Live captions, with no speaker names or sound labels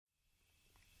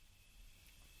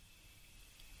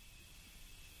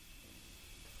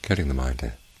getting the mind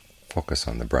to focus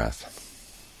on the breath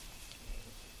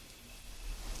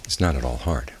is not at all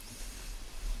hard.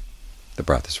 The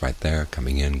breath is right there,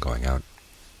 coming in, going out,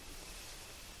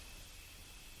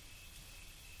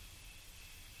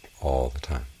 all the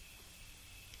time,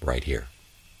 right here.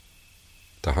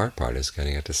 The hard part is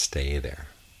getting it to stay there.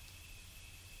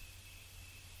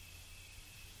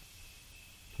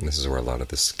 And this is where a lot of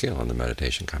the skill in the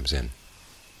meditation comes in.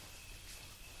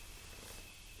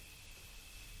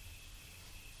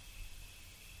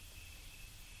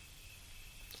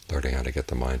 Learning how to get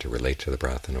the mind to relate to the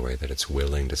breath in a way that it's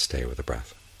willing to stay with the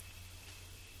breath.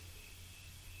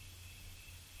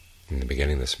 In the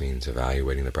beginning, this means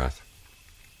evaluating the breath,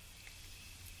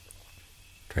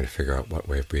 trying to figure out what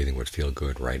way of breathing would feel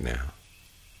good right now.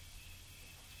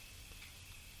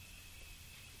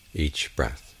 Each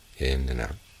breath, in and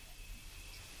out.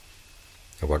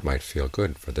 And what might feel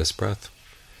good for this breath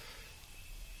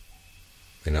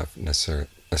may not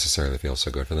necessarily feel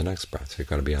so good for the next breath. So you've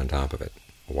got to be on top of it.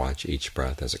 Watch each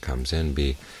breath as it comes in.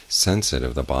 Be sensitive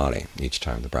of the body each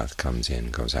time the breath comes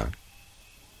in, goes out.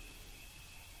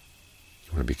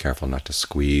 You want to be careful not to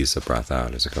squeeze the breath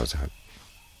out as it goes out.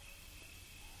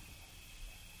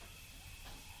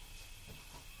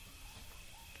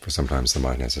 For sometimes the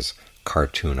mind has this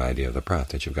cartoon idea of the breath,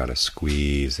 that you've got to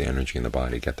squeeze the energy in the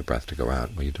body to get the breath to go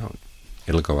out. Well, you don't.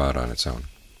 It'll go out on its own.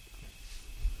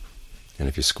 And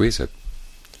if you squeeze it,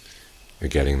 you're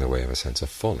getting in the way of a sense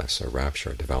of fullness or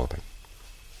rapture developing.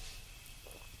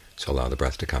 So allow the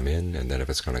breath to come in, and then if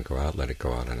it's going to go out, let it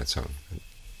go out on its own.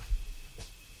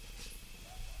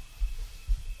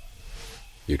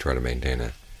 You try to maintain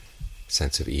a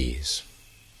sense of ease,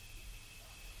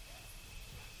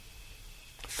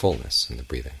 fullness in the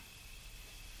breathing.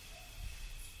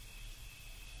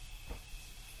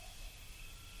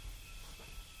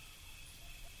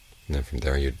 And then from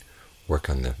there you'd work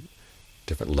on the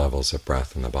different levels of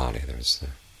breath in the body. There's the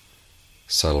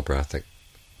subtle breath that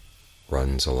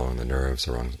runs along the nerves,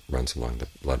 or runs along the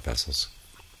blood vessels,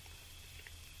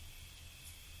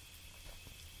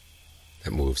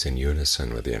 that moves in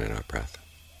unison with the in and out breath.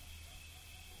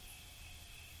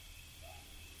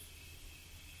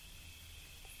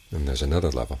 And there's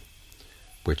another level,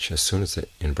 which as soon as the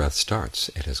in-breath starts,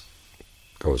 it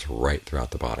goes right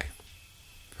throughout the body,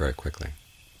 very quickly.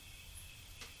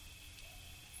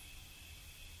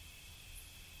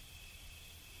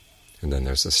 And then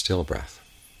there's the still breath,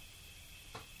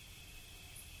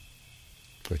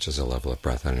 which is a level of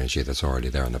breath energy that's already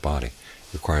there in the body.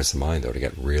 It requires the mind, though, to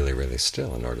get really, really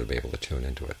still in order to be able to tune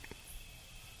into it.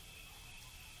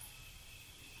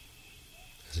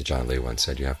 As John Lee once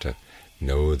said, you have to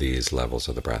know these levels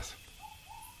of the breath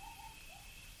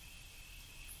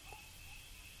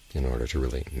in order to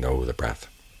really know the breath.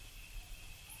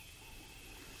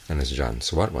 And as John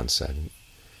Swat once said,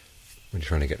 when you're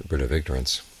trying to get rid of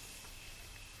ignorance,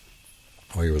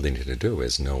 all you really need to do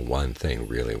is know one thing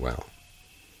really well.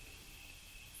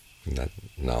 And that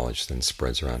knowledge then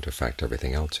spreads around to affect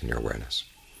everything else in your awareness.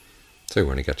 So you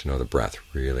want to get to know the breath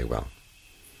really well.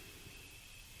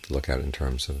 Look at it in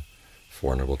terms of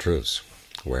Four Noble Truths.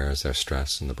 Where is there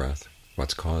stress in the breath?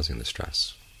 What's causing the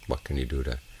stress? What can you do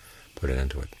to put an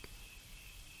end to it?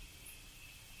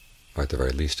 Or at the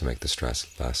very least to make the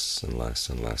stress less and less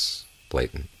and less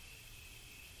blatant.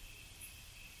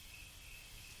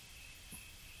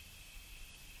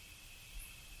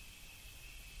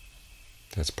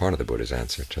 That's part of the Buddha's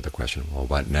answer to the question, well,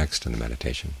 what next in the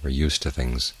meditation? We're used to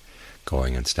things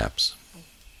going in steps.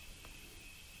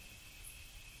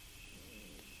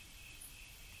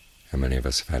 How many of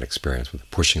us have had experience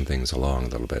with pushing things along a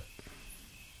little bit?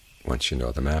 Once you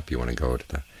know the map, you want to go to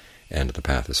the end of the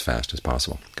path as fast as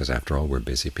possible, because after all, we're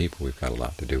busy people. We've got a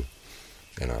lot to do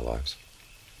in our lives.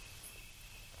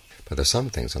 But there's some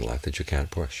things in life that you can't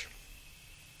push.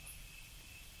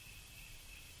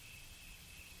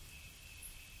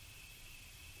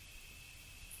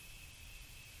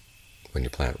 When you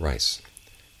plant rice,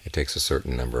 it takes a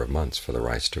certain number of months for the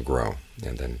rice to grow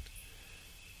and then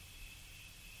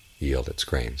yield its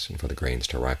grains, and for the grains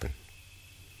to ripen.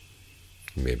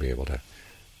 You may be able to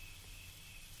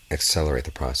accelerate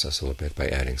the process a little bit by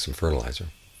adding some fertilizer.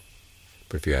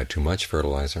 But if you add too much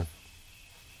fertilizer,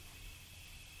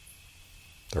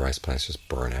 the rice plants just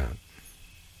burn out.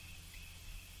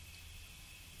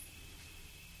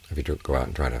 If you go out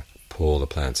and try to pull the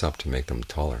plants up to make them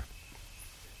taller,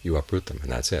 you uproot them,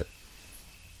 and that's it.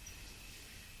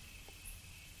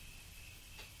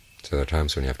 So there are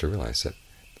times when you have to realize that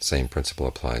the same principle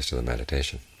applies to the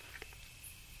meditation.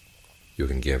 You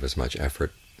can give as much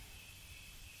effort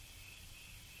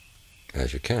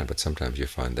as you can, but sometimes you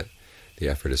find that the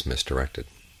effort is misdirected.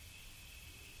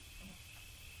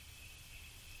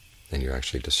 then you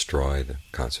actually destroy the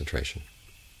concentration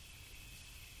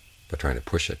by trying to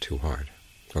push it too hard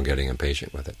or getting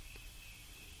impatient with it.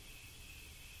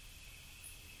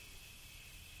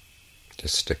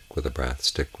 Just stick with the breath,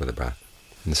 stick with the breath.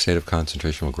 And the state of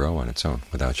concentration will grow on its own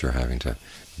without your having to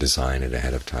design it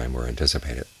ahead of time or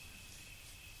anticipate it.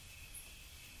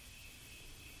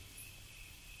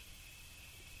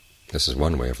 This is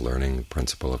one way of learning the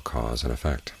principle of cause and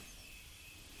effect.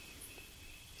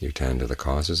 You tend to the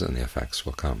causes and the effects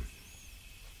will come.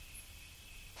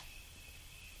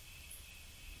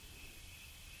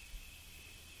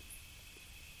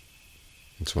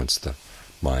 And so once the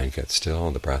mind gets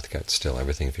still, the breath gets still,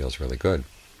 everything feels really good.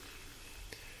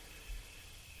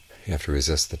 You have to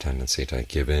resist the tendency to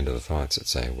give in to the thoughts that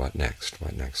say, what next,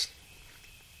 what next?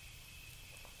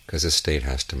 Because this state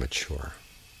has to mature.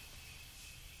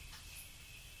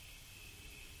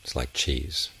 It's like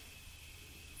cheese.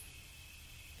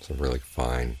 Some really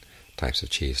fine types of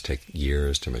cheese take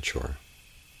years to mature.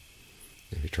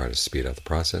 If you try to speed up the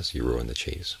process, you ruin the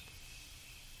cheese.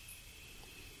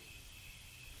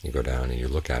 You go down and you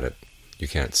look at it, you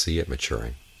can't see it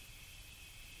maturing.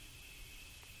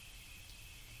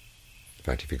 In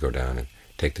fact, if you go down and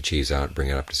take the cheese out, bring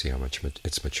it up to see how much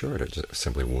it's matured, it just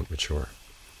simply won't mature.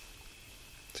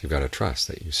 So you've got to trust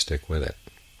that you stick with it.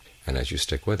 And as you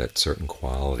stick with it, certain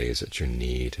qualities that you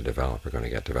need to develop are going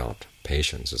to get developed.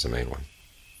 Patience is the main one.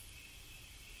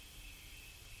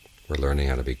 We're learning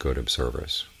how to be good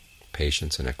observers.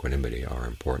 Patience and equanimity are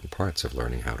important parts of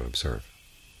learning how to observe.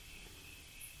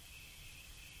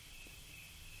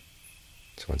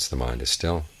 So once the mind is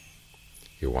still,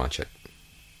 you watch it.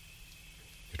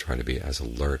 You try to be as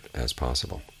alert as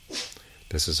possible.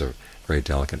 This is a very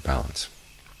delicate balance.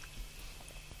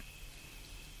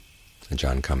 And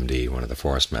John Cumdee, one of the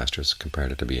forest masters,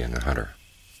 compared it to being a hunter.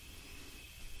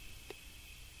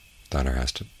 The hunter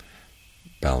has to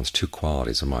balance two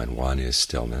qualities of mind. One is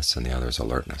stillness, and the other is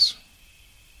alertness.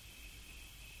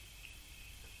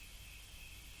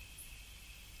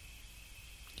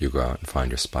 You go out and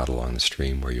find your spot along the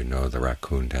stream where you know the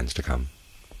raccoon tends to come,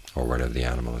 or whatever the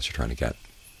animal is you're trying to get.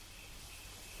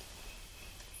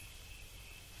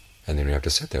 And then you have to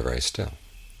sit there very still,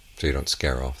 so you don't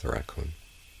scare off the raccoon.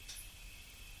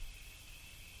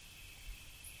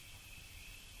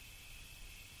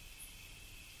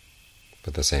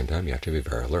 But at the same time, you have to be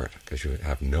very alert, because you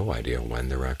have no idea when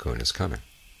the raccoon is coming.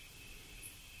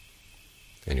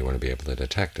 And you want to be able to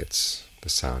detect the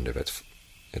sound of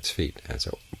its feet as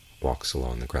it walks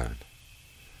along the ground,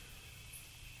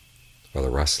 or the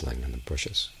rustling in the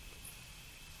bushes.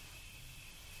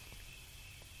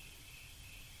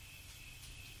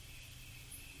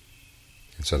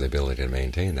 And so the ability to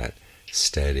maintain that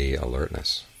steady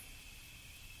alertness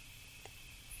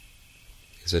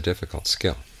is a difficult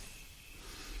skill.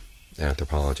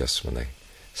 Anthropologists, when they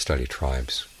study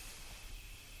tribes,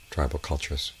 tribal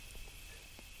cultures,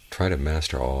 try to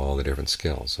master all the different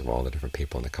skills of all the different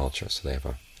people in the culture, so they have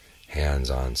a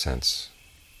hands-on sense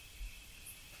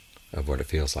of what it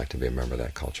feels like to be a member of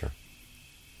that culture.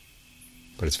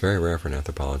 But it's very rare for an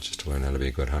anthropologist to learn how to be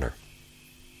a good hunter.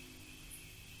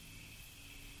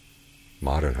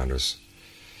 Modern hunters,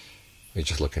 we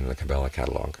just look into the Cabela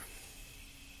catalog.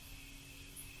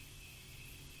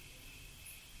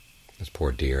 Those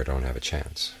poor deer don't have a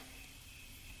chance.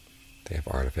 They have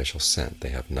artificial scent, they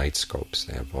have night scopes,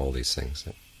 they have all these things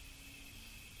that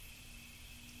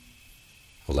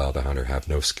allow the hunter to have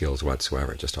no skills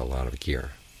whatsoever, just a lot of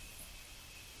gear.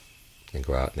 And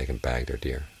go out and they can bag their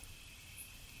deer.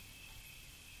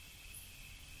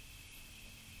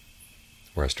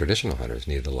 Whereas traditional hunters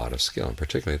needed a lot of skill, and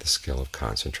particularly the skill of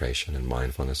concentration and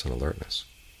mindfulness and alertness.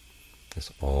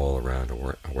 This all-around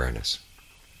awareness.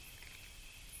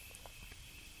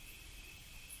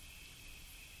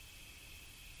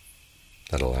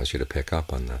 That allows you to pick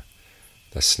up on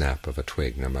the snap of a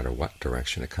twig no matter what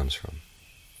direction it comes from,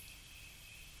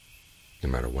 no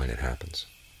matter when it happens.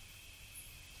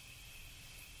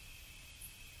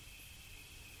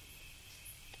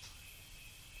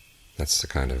 That's the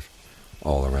kind of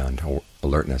all-around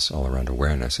alertness, all-around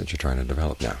awareness that you're trying to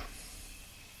develop now.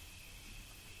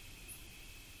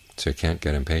 So you can't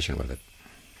get impatient with it.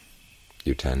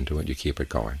 You tend to it, you keep it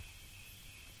going.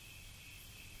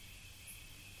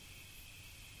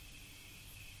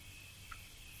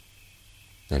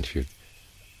 And if you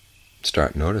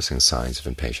start noticing signs of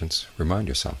impatience, remind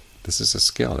yourself, this is a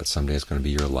skill that someday is going to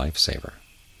be your lifesaver.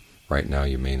 Right now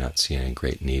you may not see any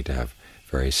great need to have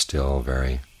very still,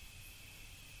 very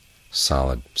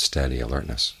solid, steady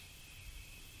alertness.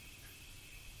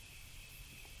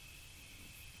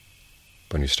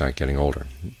 When you start getting older,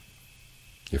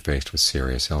 You're faced with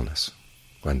serious illness,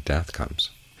 when death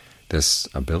comes. This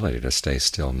ability to stay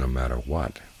still no matter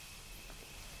what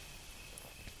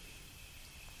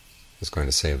is going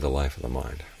to save the life of the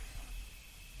mind.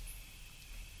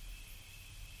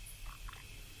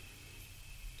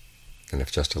 And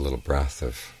if just a little breath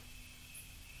of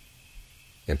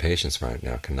impatience right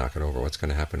now can knock it over, what's going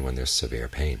to happen when there's severe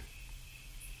pain?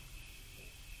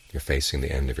 You're facing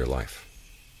the end of your life.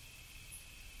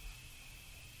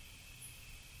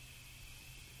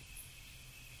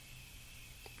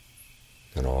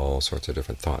 And all sorts of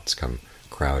different thoughts come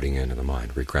crowding into the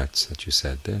mind. Regrets that you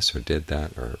said this or did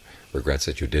that, or regrets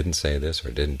that you didn't say this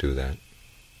or didn't do that.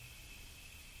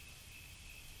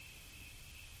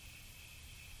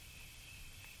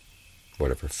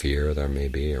 Whatever fear there may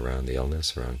be around the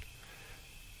illness, around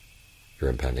your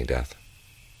impending death.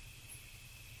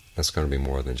 That's going to be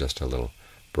more than just a little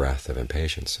breath of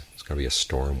impatience. It's going to be a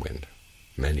storm wind,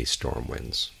 many storm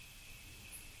winds.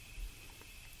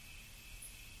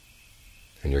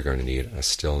 And you're going to need a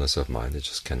stillness of mind that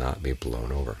just cannot be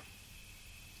blown over.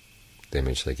 The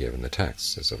image they give in the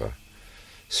text is of a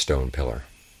stone pillar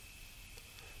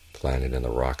planted in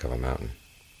the rock of a mountain,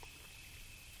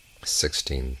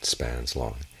 16 spans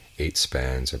long. 8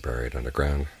 spans are buried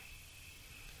underground,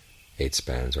 8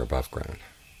 spans are above ground.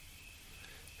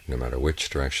 No matter which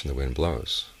direction the wind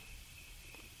blows,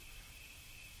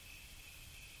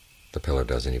 the pillar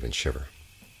doesn't even shiver.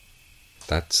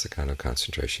 That's the kind of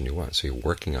concentration you want. So you're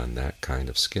working on that kind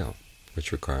of skill,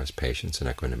 which requires patience and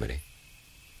equanimity,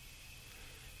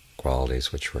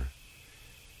 qualities which were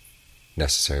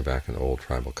necessary back in the old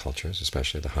tribal cultures,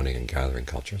 especially the hunting and gathering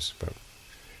cultures, but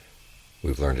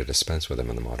we've learned to dispense with them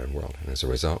in the modern world, and as a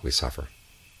result we suffer.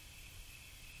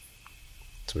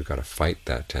 So we've got to fight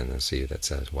that tendency that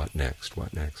says, what next,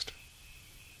 what next?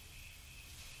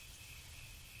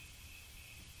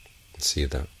 And see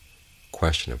the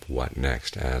question of what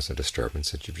next as a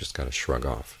disturbance that you've just got to shrug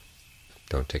off.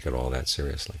 Don't take it all that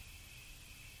seriously.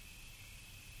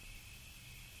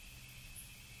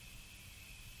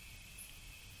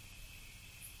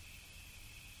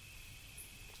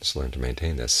 Just learn to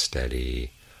maintain this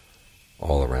steady,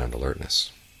 all-around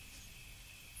alertness.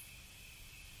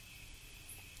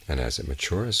 And as it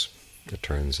matures, it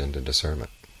turns into discernment.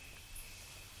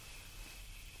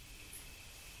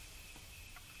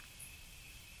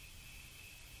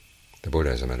 The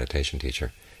Buddha, as a meditation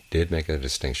teacher, did make a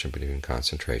distinction between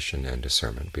concentration and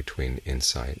discernment, between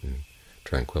insight and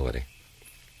tranquility.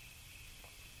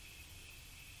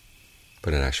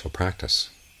 But in actual practice,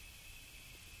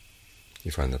 you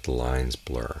find that the lines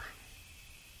blur.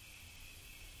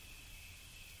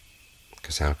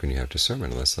 Because how can you have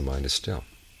discernment unless the mind is still?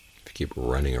 If you keep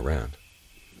running around,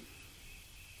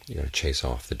 you're going to chase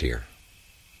off the deer.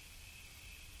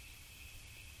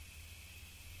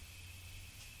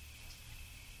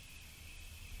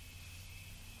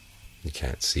 You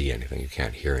can't see anything, you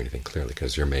can't hear anything clearly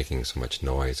because you're making so much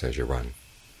noise as you run.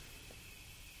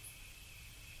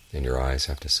 And your eyes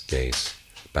have to gaze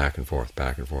back and forth,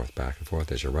 back and forth, back and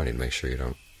forth as you're running to make sure you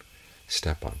don't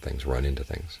step on things, run into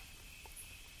things.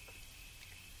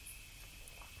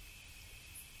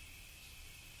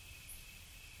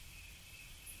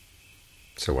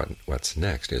 So what's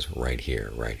next is right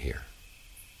here, right here.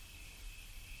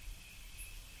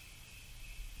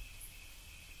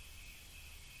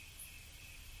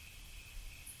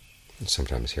 And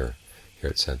sometimes here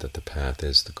it's said that the path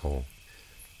is the goal.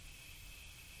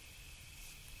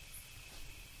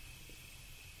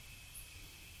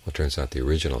 Well, it turns out the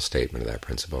original statement of that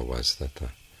principle was that the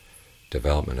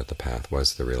development of the path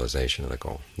was the realization of the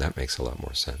goal. That makes a lot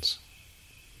more sense.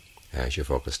 As you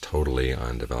focus totally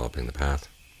on developing the path,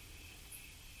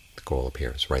 the goal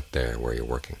appears right there where you're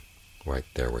working, right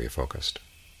there where you're focused.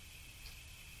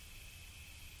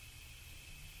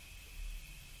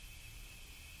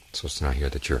 So it's not here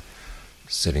that you're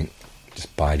sitting,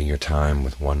 just biding your time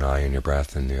with one eye on your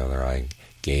breath and the other eye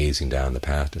gazing down the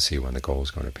path to see when the goal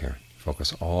is going to appear.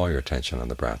 Focus all your attention on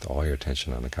the breath, all your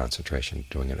attention on the concentration,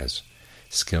 doing it as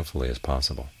skillfully as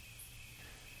possible.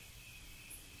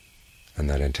 And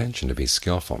that intention to be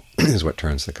skillful is what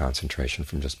turns the concentration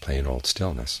from just plain old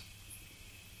stillness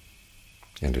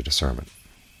into discernment.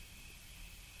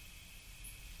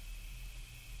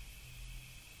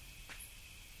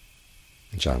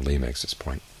 And John Lee makes this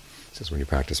point. He says when you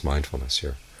practice mindfulness,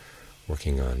 you're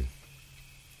working on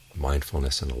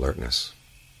mindfulness and alertness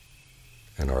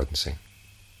and ardency.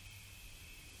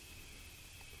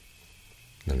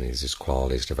 And then as these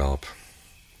qualities develop,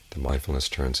 the mindfulness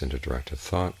turns into directed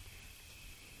thought,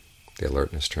 the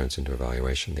alertness turns into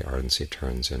evaluation, the ardency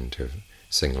turns into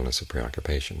singleness of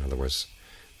preoccupation. In other words,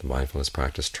 The mindfulness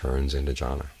practice turns into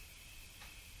jhana.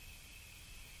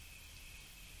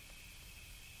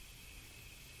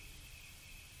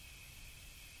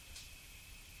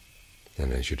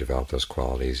 And as you develop those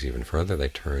qualities even further, they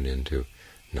turn into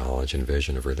knowledge and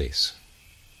vision of release.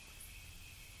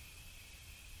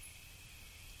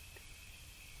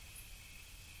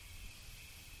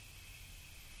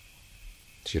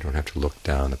 So you don't have to look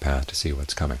down the path to see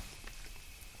what's coming.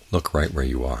 Look right where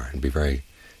you are, and be very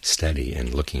steady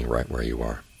in looking right where you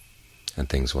are, and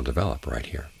things will develop right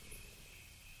here.